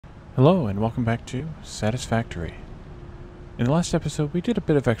Hello and welcome back to Satisfactory. In the last episode we did a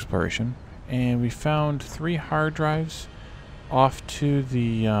bit of exploration and we found 3 hard drives off to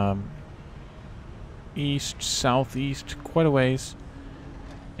the east, southeast, quite a ways.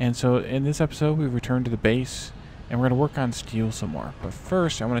 And so in this episode we return to the base and we're going to work on steel some more. But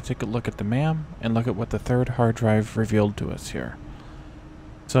first I want to take a look at the MAM and look at what the 3rd hard drive revealed to us here.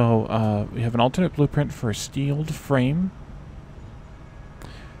 So we have an alternate blueprint for a steeled frame.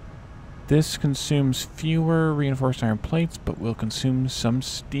 This consumes fewer reinforced iron plates, but will consume some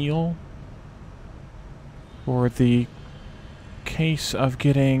steel for the case of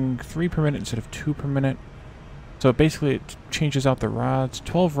getting 3 per minute instead of 2 per minute. So basically it changes out the rods.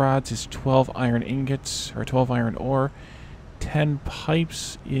 12 rods is 12 iron ingots, or 12 iron ore. 10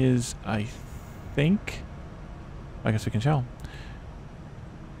 pipes is, I think, I guess we can tell.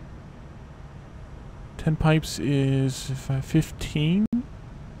 10 pipes is 15.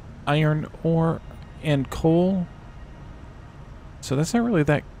 Iron ore and coal. So that's not really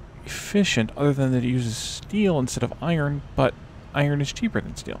that efficient other than that it uses steel instead of iron, but iron is cheaper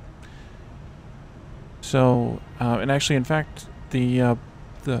than steel. So, and actually in fact the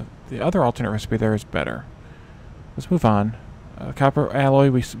other alternate recipe there is better. Let's move on. Copper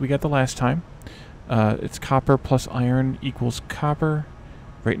alloy we got the last time. It's copper plus iron equals copper.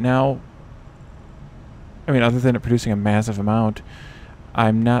 Right now, I mean, other than it producing a massive amount,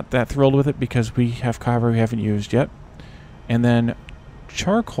 I'm not that thrilled with it because we have copper we haven't used yet. And then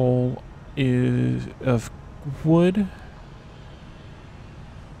charcoal is of wood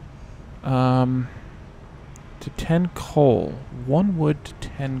to 10 coal. 1 wood to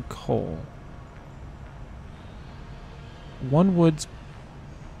 10 coal. 1 wood's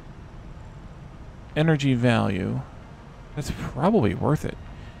energy value, that's probably worth it.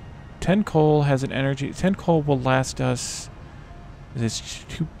 10 coal has an energy, 10 coal will last us, is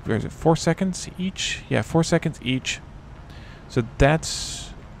it 4 seconds each? Yeah, 4 seconds each. So that's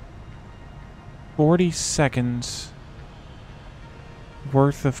 40 seconds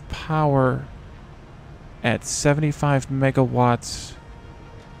worth of power at 75 megawatts,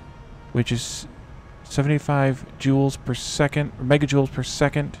 which is 75 joules per second, or megajoules per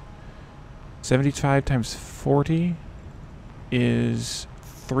second. 75 times 40 is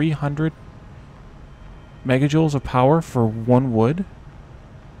 300 megajoules of power for 1 wood.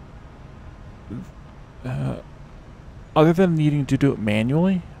 Other than needing to do it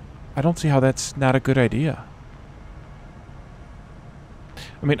manually, I don't see how that's not a good idea.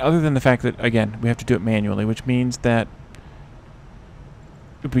 I mean, other than the fact that, again, we have to do it manually, which means that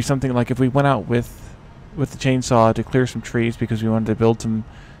it would be something like if we went out with the chainsaw to clear some trees because we wanted to build some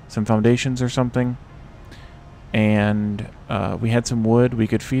foundations or something, and we had some wood, we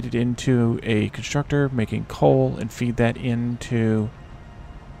could feed it into a constructor, making coal, and feed that into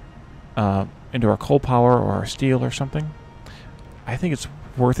our coal power or our steel or something. I think it's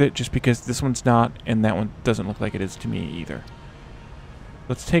worth it just because this one's not, and that one doesn't look like it is to me either.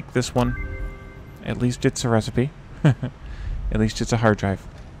 Let's take this one. At least it's a recipe. At least it's a hard drive.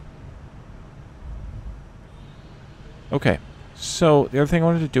 Okay, so the other thing I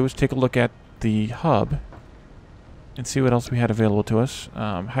wanted to do was take a look at the hub and see what else we had available to us.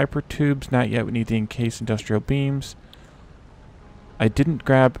 Hyper tubes, not yet. We need the encased industrial beams. I didn't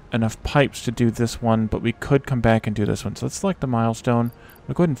grab enough pipes to do this one, but we could come back and do this one. So let's select the milestone.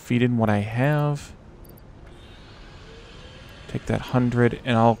 I'll go ahead and feed in what I have. Take that 100,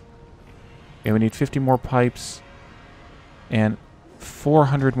 and okay, we need 50 more pipes and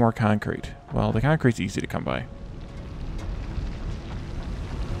 400 more concrete. Well, the concrete's easy to come by,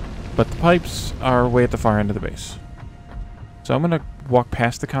 but the pipes are way at the far end of the base. So I'm going to walk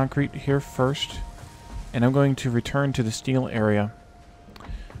past the concrete here first, and I'm going to return to the steel area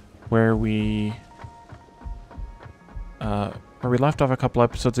where we left off a couple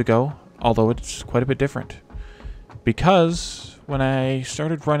episodes ago, although it's quite a bit different. Because when I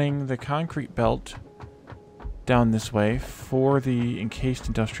started running the concrete belt down this way for the encased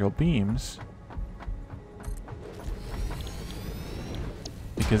industrial beams,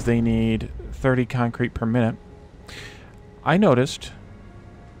 because they need 30 concrete per minute, I noticed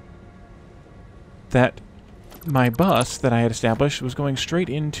that my bus that I had established was going straight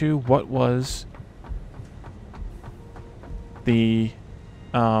into what was the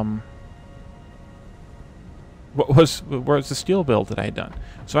where's the steel build that I had done.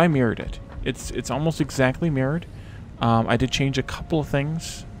 So I mirrored it. It's almost exactly mirrored. I did change a couple of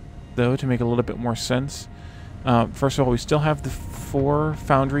things though to make a little bit more sense. First of all, we still have the 4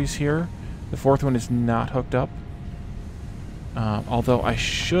 foundries here. The 4th one is not hooked up. Although I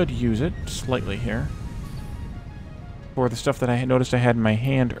should use it slightly here. for the stuff that I noticed I had in my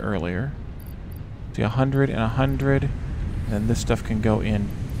hand earlier. See, 100 and 100. And then this stuff can go in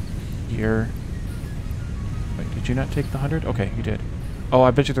here. Wait, did you not take the 100? Okay, you did. Oh,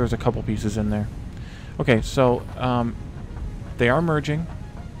 I bet you there was a couple pieces in there. Okay, so they are merging,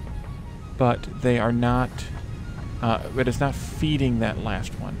 but they are not... it is not feeding that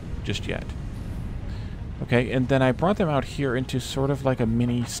last one just yet. Okay, and then I brought them out here into sort of like a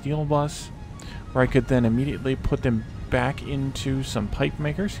mini steel bus, where I could then immediately put them back into some pipe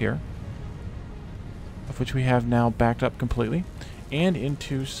makers here, of which we have now backed up completely, and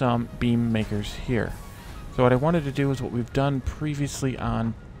into some beam makers here. So what I wanted to do is what we've done previously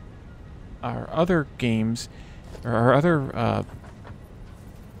on our other games, or our other, oh,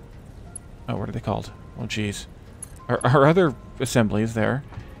 what are they called? Oh, geez. Our other assemblies there,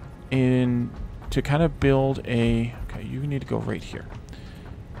 to kind of build a... Okay, you need to go right here.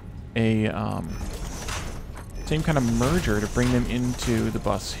 A, same kind of merger to bring them into the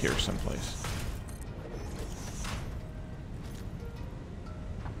bus here someplace.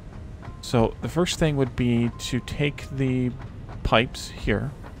 So the first thing would be to take the pipes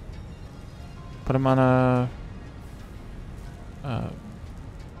here, put them on a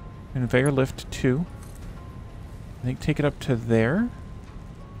conveyor lift 2. I think take it up to there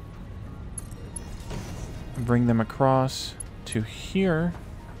and bring them across to here.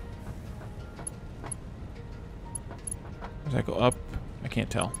 Does that go up? I can't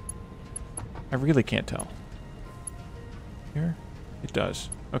tell. I really can't tell. Here? It does.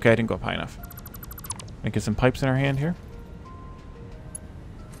 Okay, I didn't go up high enough. And get some pipes in our hand here.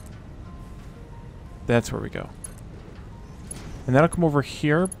 That's where we go. And that'll come over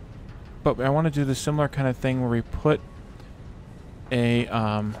here, but I want to do the similar kind of thing where we put a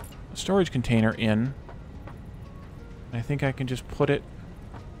storage container in. I think I can just put it...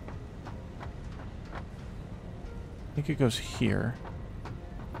 I think it goes here.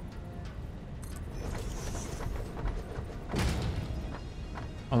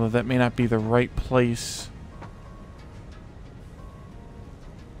 Although that may not be the right place.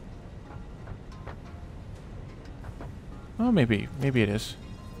 Oh, maybe. Maybe it is.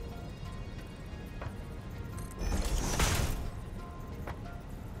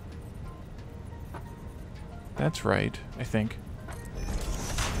 That's right, I think.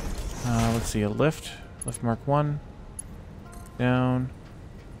 Let's see, a lift. Lift mark 1. Down.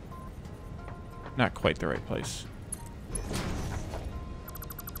 Not quite the right place.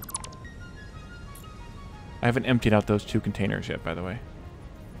 I haven't emptied out those 2 containers yet, by the way.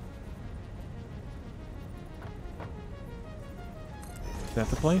 Is that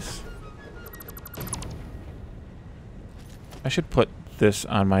the place? I should put this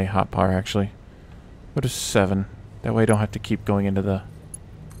on my hotbar, actually. Go to 7. That way I don't have to keep going into the...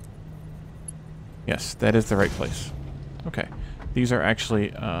 Yes, that is the right place. Okay. These are actually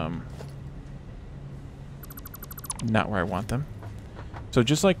not where I want them. So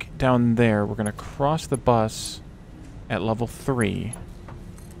just like down there, we're going to cross the bus at level 3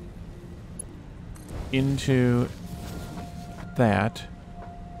 into that.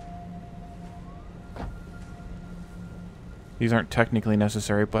 These aren't technically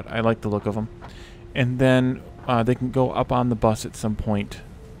necessary, but I like the look of them. And then they can go up on the bus at some point.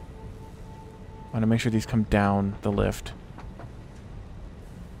 I want to make sure these come down the lift.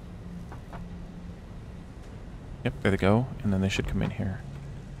 Yep, there they go. And then they should come in here.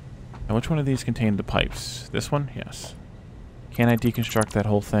 Now, which one of these contain the pipes? This one? Yes. Can I deconstruct that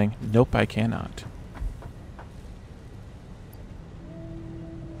whole thing? Nope, I cannot.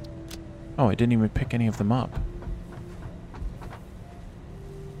 Oh, I didn't even pick any of them up.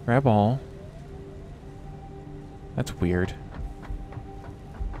 Grab all. That's weird.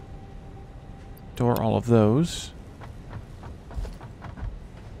 Store all of those.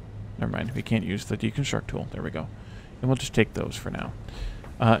 Never mind, we can't use the deconstruct tool. There we go. And we'll just take those for now.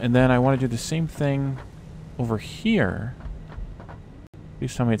 And then I want to do the same thing over here.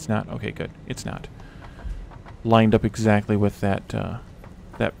 Please tell me it's not. Okay, good. It's not. Lined up exactly with that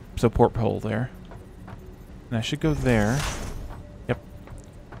that support pole there. And I should go there. Yep.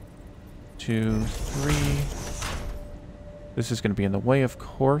 2, 3. This is going to be in the way, of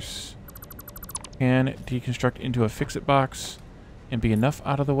course. Can deconstruct into a fix-it box and be enough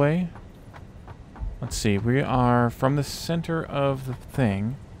out of the way. Let's see. We are from the center of the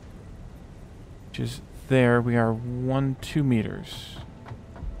thing, which is there. We are 2 meters.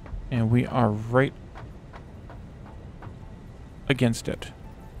 And we are right against it.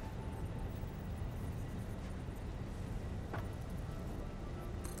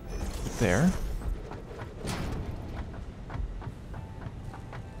 There.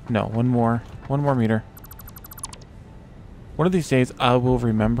 No, one more meter. One of these days, I will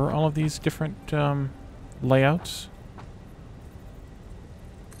remember all of these different layouts.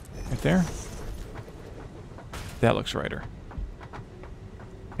 Right there. That looks righter.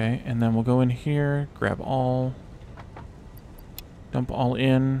 Okay, and then we'll go in here, grab all, dump all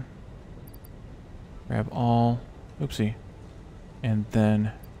in, grab all, oopsie, and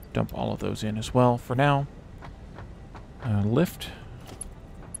then dump all of those in as well for now. Lift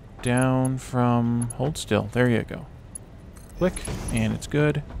down from, hold still, there you go. Click, and it's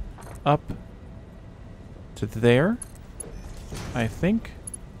good. Up to there, I think,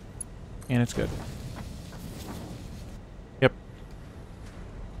 and it's good. Yep.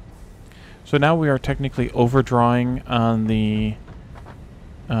 So now we are technically overdrawing on the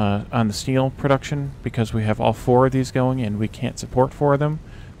steel production because we have all 4 of these going and we can't support 4 of them.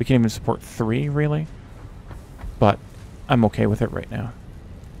 We can't even support 3 really, but I'm okay with it right now.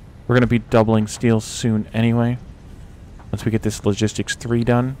 We're going to be doubling steel soon anyway, once we get this Logistics 3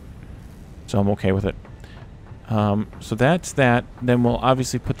 done, so I'm okay with it. So that's that. Then we'll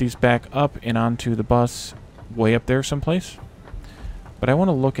obviously put these back up and onto the bus way up there someplace. But I want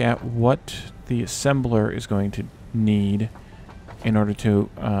to look at what the assembler is going to need in order to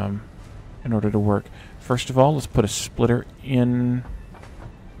work. First of all, let's put a splitter in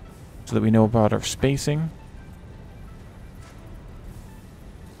so that we know about our spacing.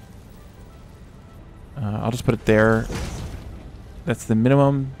 I'll just put it there. That's the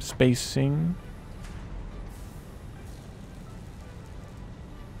minimum spacing.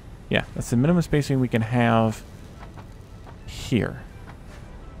 Yeah, that's the minimum spacing we can have here.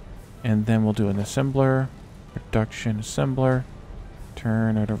 And then we'll do an assembler, production assembler,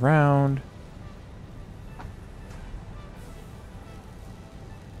 turn it around.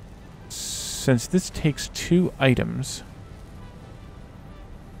 Since this takes 2 items,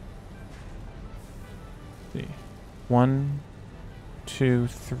 let's see, 1, 2,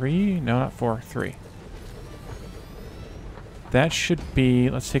 3, no, not 4, 3. That should be,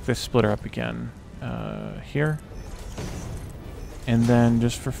 let's take this splitter up again, here. And then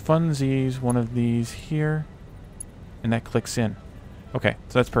just for funsies, one of these here. And that clicks in. Okay,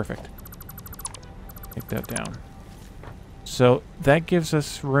 so that's perfect. Take that down. So that gives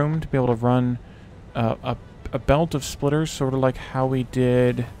us room to be able to run a belt of splitters, sort of like how we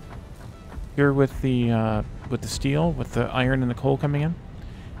did here with the steel, with the iron and the coal coming in.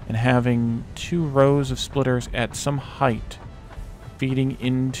 And having 2 rows of splitters at some height feeding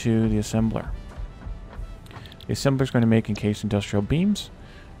into the assembler. The assembler is going to make encased industrial beams,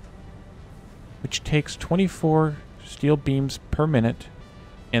 which takes 24 steel beams per minute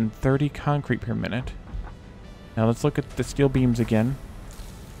and 30 concrete per minute. Now let's look at the steel beams again.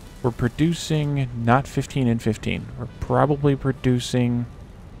 We're producing not 15 and 15. We're probably producing,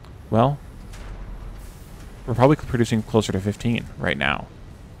 well, we're probably producing closer to 15 right now.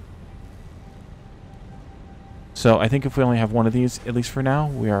 So I think if we only have one of these, at least for now,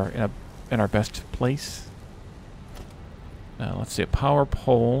 we are in our best place. Let's see, a power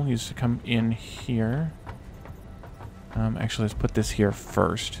pole needs to come in here. Actually, let's put this here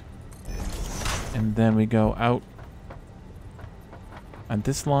first. And then we go out on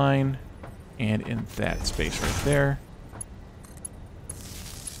this line and in that space right there.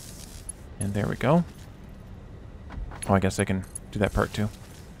 And there we go. Oh, I guess I can do that part too.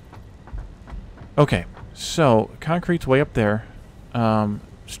 Okay, so concrete's way up there.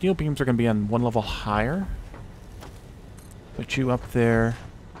 Steel beams are going to be on 1 level higher. Put you up there.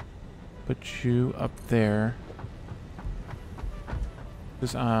 Put you up there.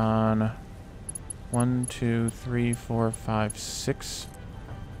 This is on 1, 2, 3, 4, 5, 6.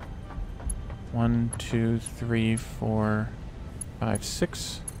 1, 2, 3, 4, 5,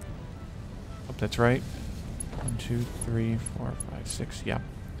 6. Hope that's right. 1, 2, 3, 4, 5, 6. Yeah.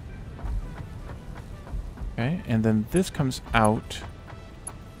 Okay, and then this comes out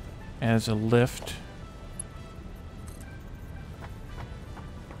as a lift.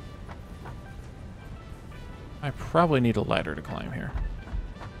 I probably need a ladder to climb here.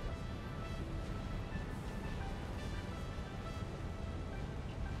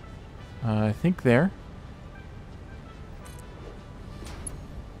 I think there.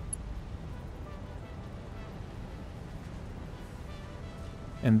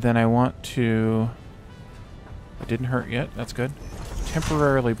 And then I want to... It didn't hurt yet. That's good.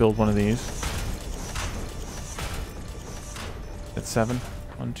 Temporarily build one of these. That's 7.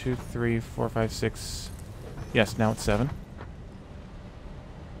 1, 2, 3, 4, 5, 6. Yes, now it's 7.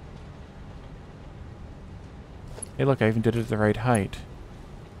 Hey, look, I even did it at the right height.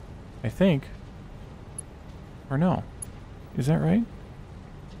 I think. Or no. Is that right?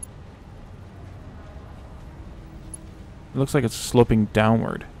 It looks like it's sloping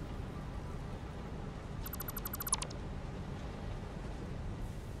downward.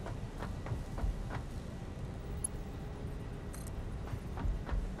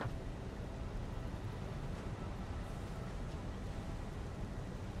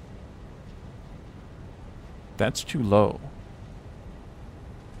 That's too low.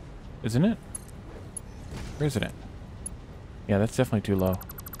 Isn't it? Or isn't it? Yeah, that's definitely too low.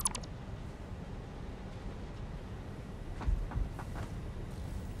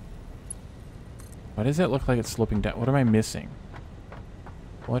 Why does that look like it's sloping down? What am I missing?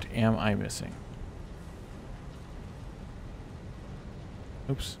 What am I missing?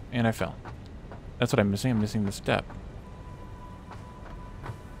 Oops, and I fell. That's what I'm missing. I'm missing the step.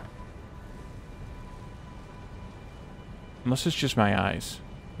 Unless it's just my eyes.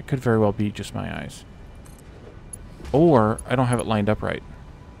 It could very well be just my eyes. Or I don't have it lined up right.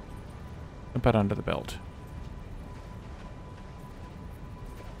 Jump out onto the belt.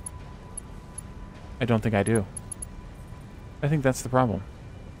 I don't think I do. I think that's the problem.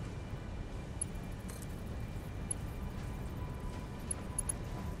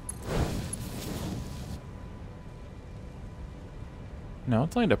 No,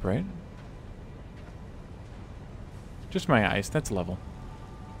 it's lined up right. Just my eyes. That's level.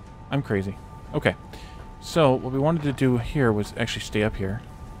 I'm crazy. Okay. So, what we wanted to do here was actually stay up here.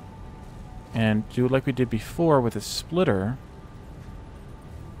 And do it like we did before with a splitter.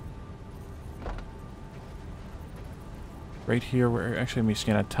 Right here, we're actually going to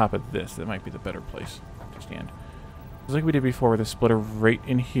stand on top of this. That might be the better place to stand. Just like we did before with a splitter right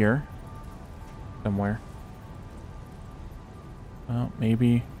in here. Somewhere. Well,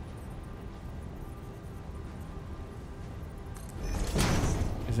 maybe...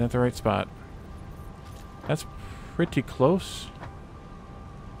 Is that the right spot? That's pretty close.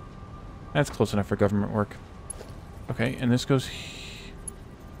 That's close enough for government work. Okay, and this goes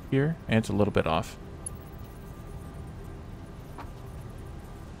here, and it's a little bit off.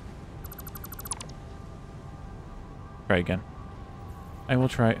 Try again. I will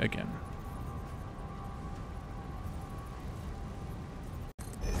try again.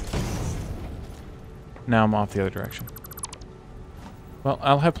 Now I'm off the other direction. Well,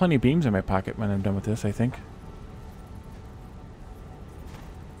 I'll have plenty of beams in my pocket when I'm done with this, I think.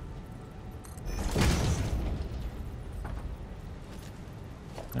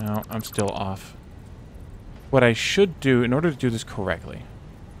 No, I'm still off. What I should do, in order to do this correctly...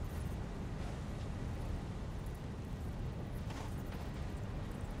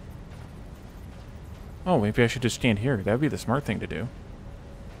 Oh, maybe I should just stand here. That would be the smart thing to do.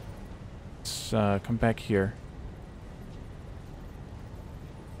 Let's come back here.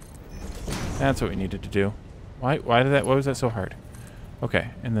 That's what we needed to do. Why was that so hard? Okay,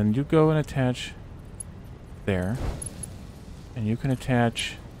 and then you go and attach there. And you can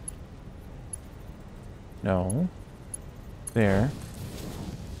attach... No. There.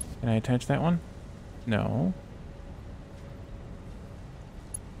 Can I attach that one? No.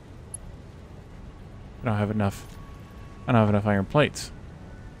 I don't have enough iron plates.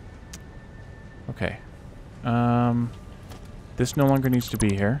 Okay. This no longer needs to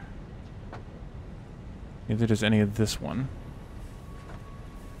be here. Neither does any of this one.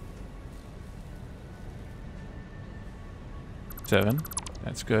 Seven.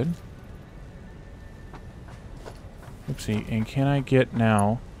 That's good. Oopsie. And can I get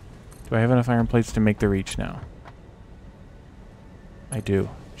now... Do I have enough iron plates to make the reach now? I do.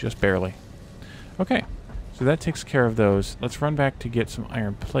 Just barely. Okay. So that takes care of those. Let's run back to get some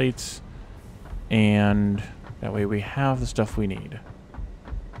iron plates. And that way we have the stuff we need.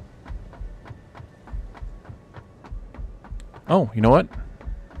 Oh, you know what?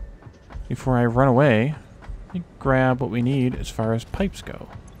 Before I run away, let me grab what we need as far as pipes go.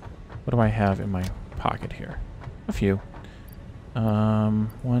 What do I have in my pocket here? A few.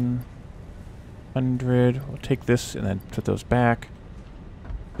 100. We'll take this and then put those back.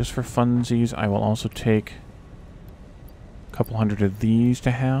 Just for funsies, I will also take a couple hundred of these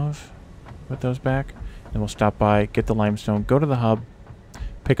to have. Put those back. Then we'll stop by, get the limestone, go to the hub,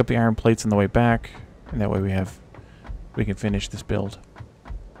 pick up the iron plates on the way back, and that way we can finish this build.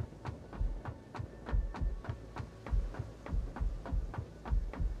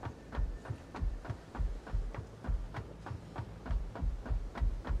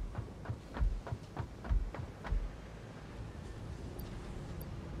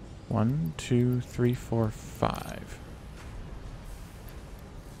 One, two, three, four, five.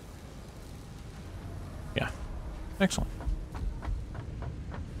 Yeah. Excellent.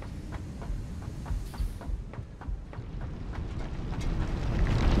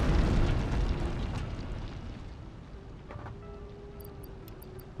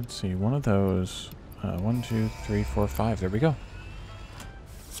 Let's see, one of those. 1, 2, 3, 4, 5. There we go.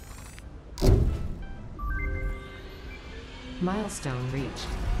 Milestone reached.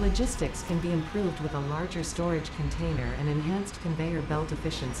 Logistics can be improved with a larger storage container and enhanced conveyor belt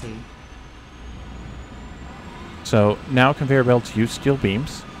efficiency. So now conveyor belts use steel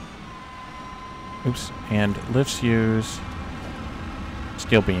beams. Oops. And lifts use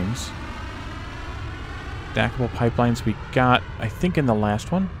steel beams. Stackable pipelines we got, I think, in the last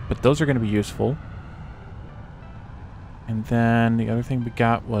one, but those are going to be useful. And then the other thing we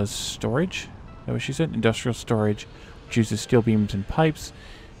got was storage. Is that what she said? Industrial storage, which uses steel beams and pipes.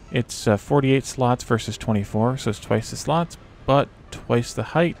 It's 48 slots versus 24, so it's twice the slots, but twice the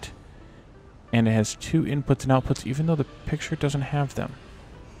height. And it has 2 inputs and outputs, even though the picture doesn't have them.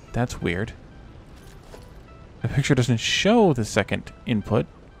 That's weird. The picture doesn't show the second input,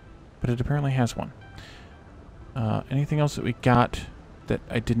 but it apparently has one. Anything else that we got that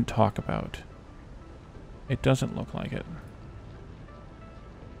I didn't talk about? It doesn't look like it.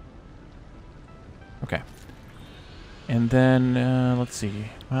 Okay. And then, let's see.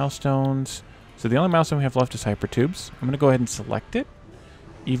 Milestones. So the only milestone we have left is hypertubes. I'm going to go ahead and select it,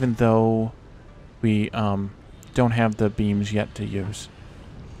 even though we don't have the beams yet to use.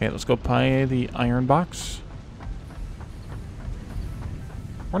 Okay, let's go buy the iron box.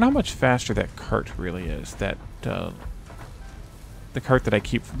 I wonder how much faster that cart really is. That the cart that I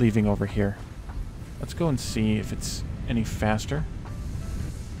keep leaving over here. Let's go and see if it's any faster.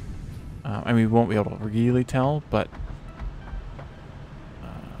 I mean, we won't be able to really tell, but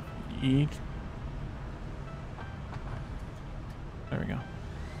E. There we go.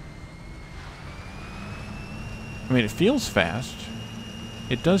 I mean, it feels fast.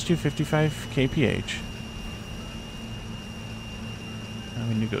 It does do 55 kph.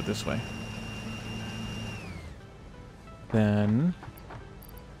 We need to go this way. Then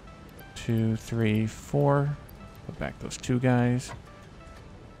 2, 3, 4. Put back those 2 guys.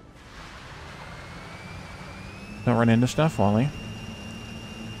 Don't run into stuff, Wally.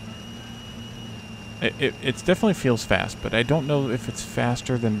 It definitely feels fast, but I don't know if it's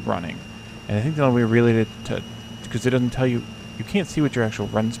faster than running. And I think the only way really to, because it doesn't tell you, you can't see what your actual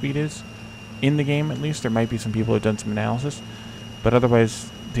run speed is in the game. At least there might be some people who have done some analysis, but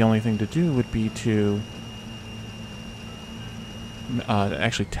otherwise the only thing to do would be to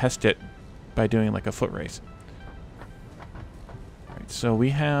actually test it by doing like a foot race. All right, so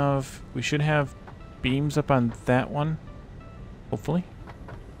we should have beams up on that one, hopefully.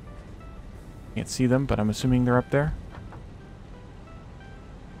 Can't see them, but I'm assuming they're up there.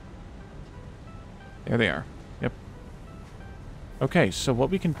 There they are. Yep. Okay, so what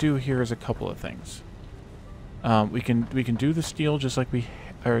we can do here is a couple of things. We can do the steel just like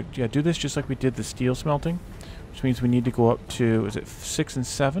do this just like we did the steel smelting, which means we need to go up to, is it 6 and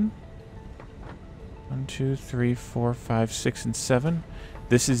 7? 1, 2, 3, 4, 5, 6, and 7.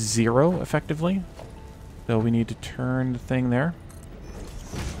 This is 0 effectively, so we need to turn the thing there.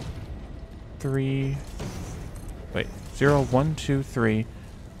 3. Wait, 0, 1, 2, 3,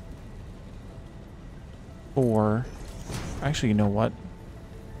 4. Actually, you know what?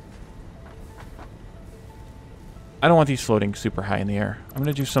 I don't want these floating super high in the air. I'm going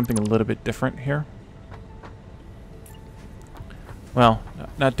to do something a little bit different here. Well,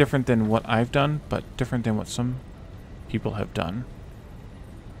 not different than what I've done, but different than what some people have done.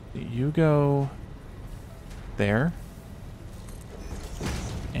 You go there.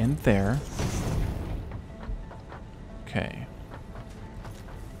 And there. Okay.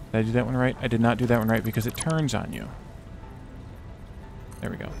 Did I do that one right? I did not do that one right because it turns on you. There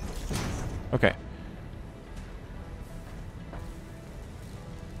we go. Okay.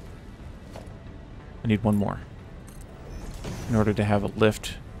 I need one more in order to have a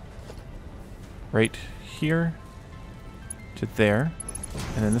lift right here to there.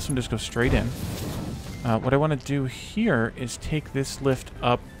 And then this one just goes straight in. What I want to do here is take this lift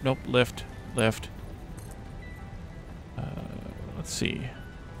up. Nope, lift. Let's see.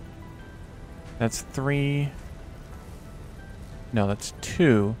 That's 3. No, that's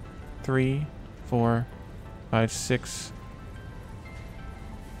 2. 3, 4, 5, 6.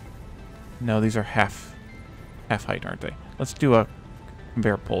 No, these are half height, aren't they? Let's do a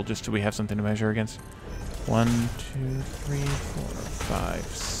conveyor pull just so we have something to measure against. 1, 2, 3, 4, 5,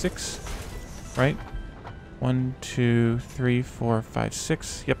 6. Right? 1, 2, 3, 4, 5,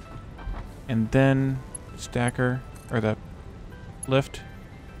 6. Yep. And then stacker, or the lift.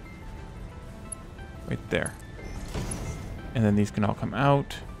 Right there. And then these can all come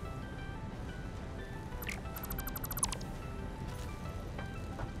out.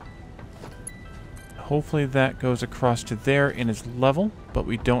 Hopefully that goes across to there and is level. but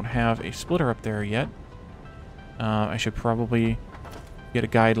we don't have a splitter up there yet. I should probably get a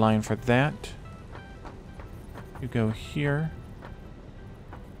guideline for that. You go here.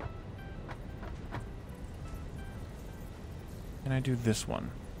 And I do this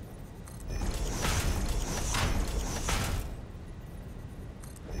one.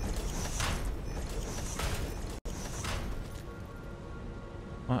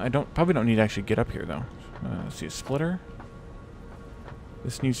 Well, I probably don't need to actually get up here though. Let's see, a splitter.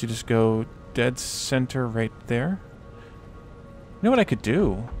 This needs to just go dead center right there. You know what I could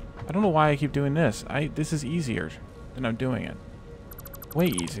do? I don't know why I keep doing this. This is easier than I'm doing it. Way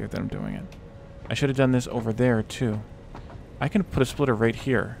easier than I'm doing it. I should have done this over there too. I can put a splitter right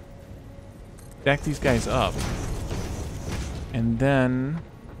here. Stack these guys up. And then...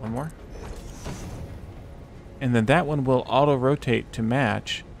 one more. And then that one will auto-rotate to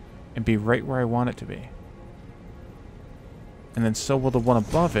match and be right where I want it to be. And then so will the one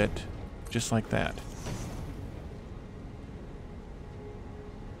above it, just like that.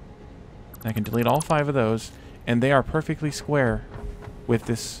 I can delete all 5 of those, and they are perfectly square with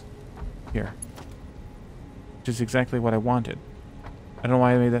this here. Which is exactly what I wanted. I don't know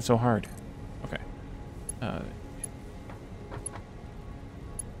why I made that so hard. Okay.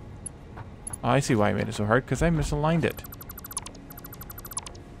 I see why I made it so hard, because I misaligned it.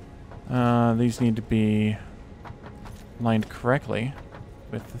 These need to be aligned correctly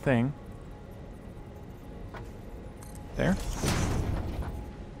with the thing. There.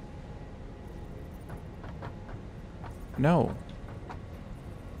 No.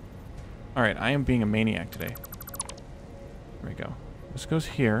 Alright, I am being a maniac today. There we go. This goes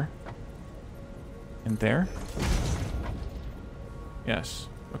here. And there. Yes.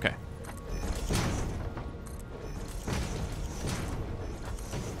 Okay.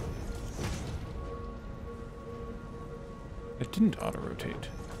 It didn't auto-rotate.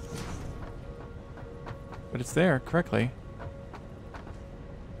 But it's there correctly.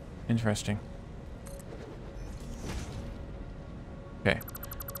 Interesting. Okay.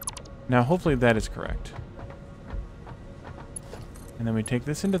 Now hopefully that is correct. And then we take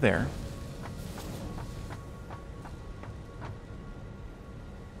this into there.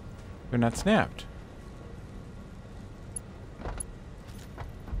 They're not snapped.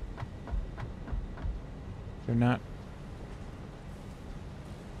 They're not...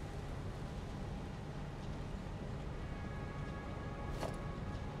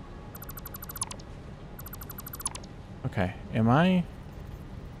 Okay, am I...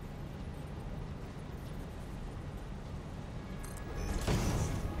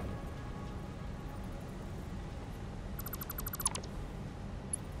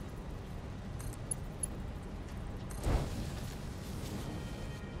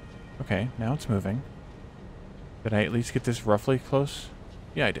 Okay, now it's moving. Did I at least get this roughly close?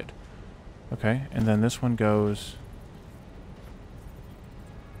 Yeah, I did. Okay, and then this one goes...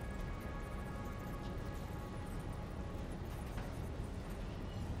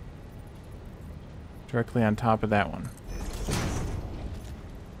 directly on top of that one.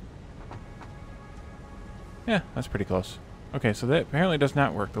 Yeah, that's pretty close. Okay, so that apparently does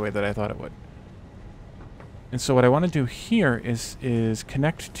not work the way that I thought it would. And so what I want to do here is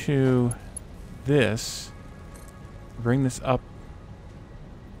connect to this, bring this up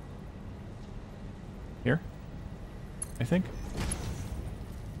here, I think.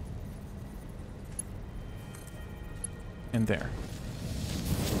 And there.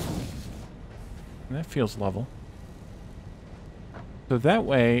 And that feels level. So that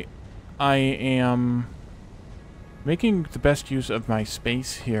way, I am making the best use of my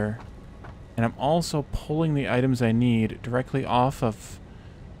space here. And I'm also pulling the items I need directly off of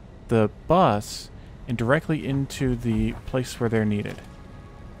the bus and directly into the place where they're needed.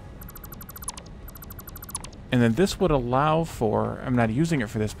 And then this would allow for, I'm not using it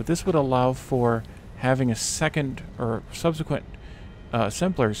for this, but this would allow for having a second or subsequent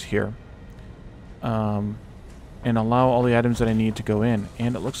assemblers here. And allow all the items that I need to go in.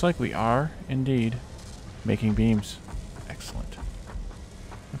 And it looks like we are, indeed, making beams. Excellent.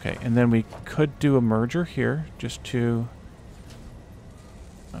 Okay, and then we could do a merger here, just to...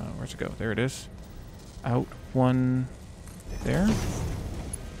 where's it go? There it is. Out one there.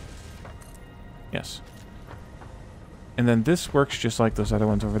 Yes. And then this works just like those other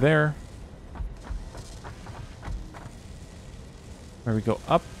ones over there. Where we go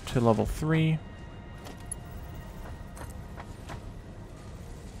up to level 3.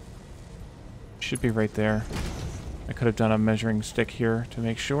 Should be right there. I could have done a measuring stick here to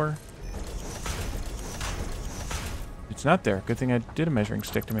make sure. It's not there. Good thing I did a measuring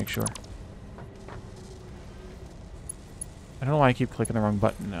stick to make sure. I don't know why I keep clicking the wrong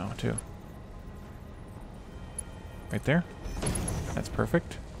button now, too. Right there. That's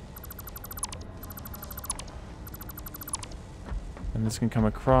perfect. And this can come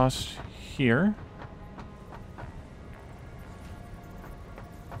across here.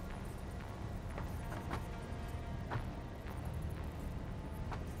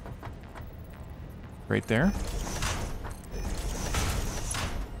 Right there.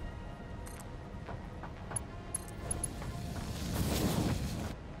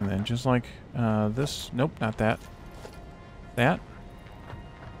 And then just like this. Nope, not that. That.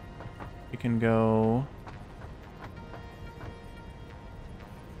 It can go...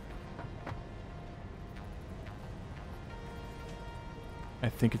 I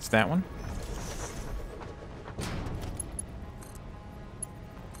think it's that one.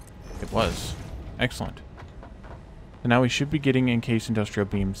 It was. Excellent. So now we should be getting encased industrial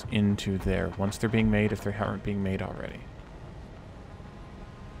beams into there once they're being made, if they aren't being made already.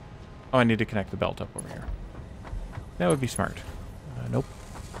 Oh, I need to connect the belt up over here. That would be smart. Nope.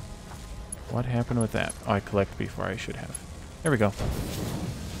 What happened with that? Oh, I collected before I should have. There we go.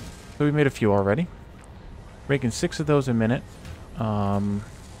 So we made a few already. Making 6 of those a minute. We're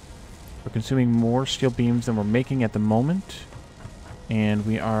consuming more steel beams than we're making at the moment. And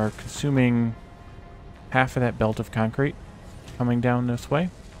we are consuming half of that belt of concrete coming down this way,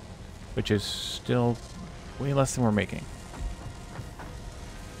 which is still way less than we're making.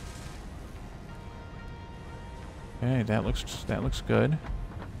 Okay, that looks good.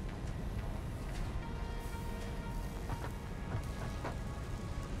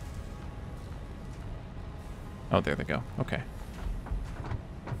 Oh, there they go. Okay.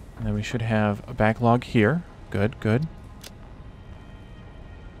 And then we should have a backlog here. Good, good.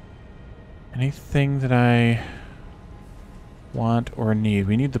 Anything that I want or need?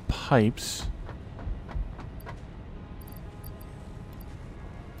 We need the pipes.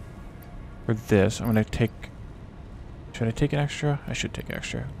 For this, I'm going to take... Should I take an extra? I should take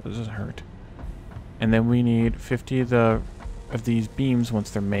extra. This doesn't hurt. And then we need 50 of these beams once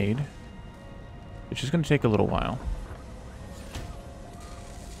they're made. Which is going to take a little while.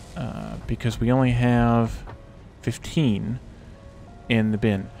 Because we only have 15 in the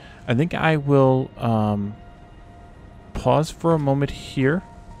bin. I think I will pause for a moment here.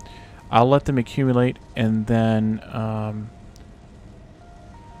 I'll let them accumulate, and then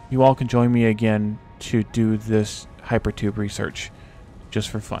you all can join me again to do this hypertube research, just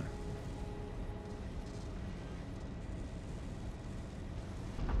for fun.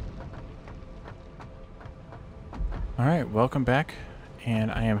 Alright, welcome back.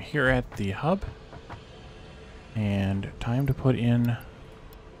 And I am here at the hub. And time to put in...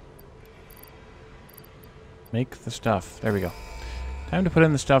 Make the stuff. There we go. Time to put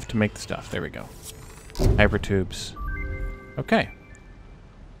in the stuff to make the stuff. There we go. Hypertubes. Okay.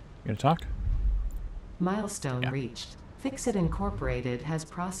 You gonna talk? Milestone reached. Fixit Incorporated has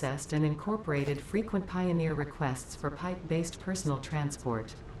processed and incorporated frequent Pioneer requests for pipe-based personal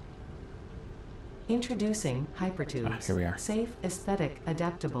transport. Introducing Hypertubes. Here we are. Safe, aesthetic,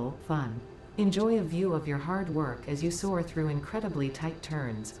 adaptable, fun. Enjoy a view of your hard work as you soar through incredibly tight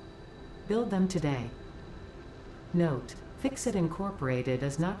turns. Build them today. Note: Fixit Incorporated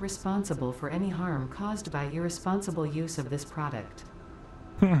is not responsible for any harm caused by irresponsible use of this product.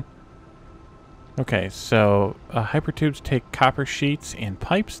 Okay, so hypertubes take copper sheets and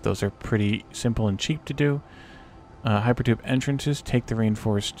pipes. Those are pretty simple and cheap to do. Hypertube entrances take the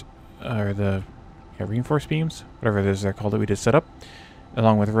reinforced, or the reinforced beams, whatever it is they're called that we just set up,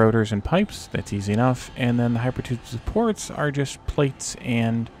 along with rotors and pipes. That's easy enough. And then the hypertube supports are just plates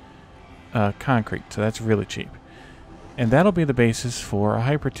and concrete, so that's really cheap. And that'll be the basis for a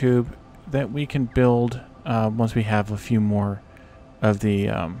hypertube that we can build once we have a few more of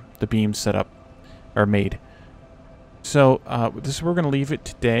the beams set up or made. So this is where we're going to leave it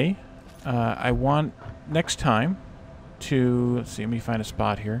today. I want next time to, let's see, let me find a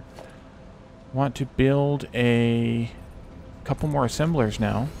spot here. Want to build a couple more assemblers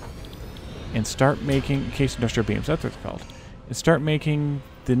now and start making encased industrial beams. That's what it's called. And start making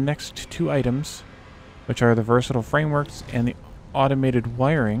the next 2 items, which are the versatile frameworks and the automated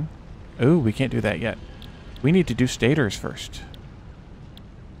wiring. Oh, we can't do that yet. We need to do stators first.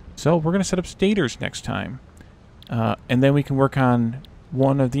 So we're going to set up stators next time. And then we can work on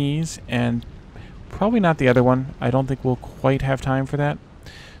one of these and probably not the other one. I don't think we'll quite have time for that.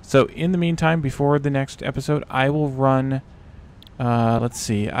 So in the meantime, before the next episode, I will run, let's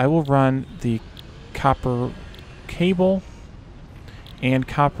see, I will run the copper cable and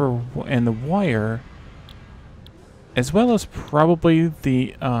the wire, as well as probably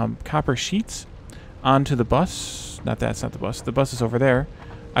the copper sheets. onto the bus. That's not the bus. The bus is over there.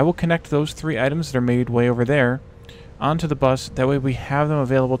 I will connect those 3 items that are made way over there onto the bus. That way we have them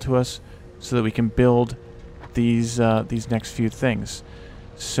available to us so that we can build these next few things.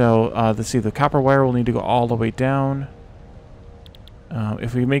 So let's see, the copper wire will need to go all the way down.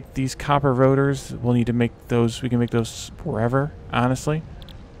 If we make these copper rotors, we'll need to make those, we can make those forever, honestly.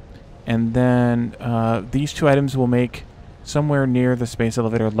 And then these 2 items will make somewhere near the space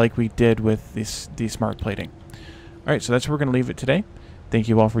elevator like we did with the smart plating. Alright, so that's where we're going to leave it today. Thank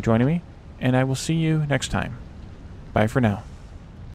you all for joining me, and I will see you next time. Bye for now.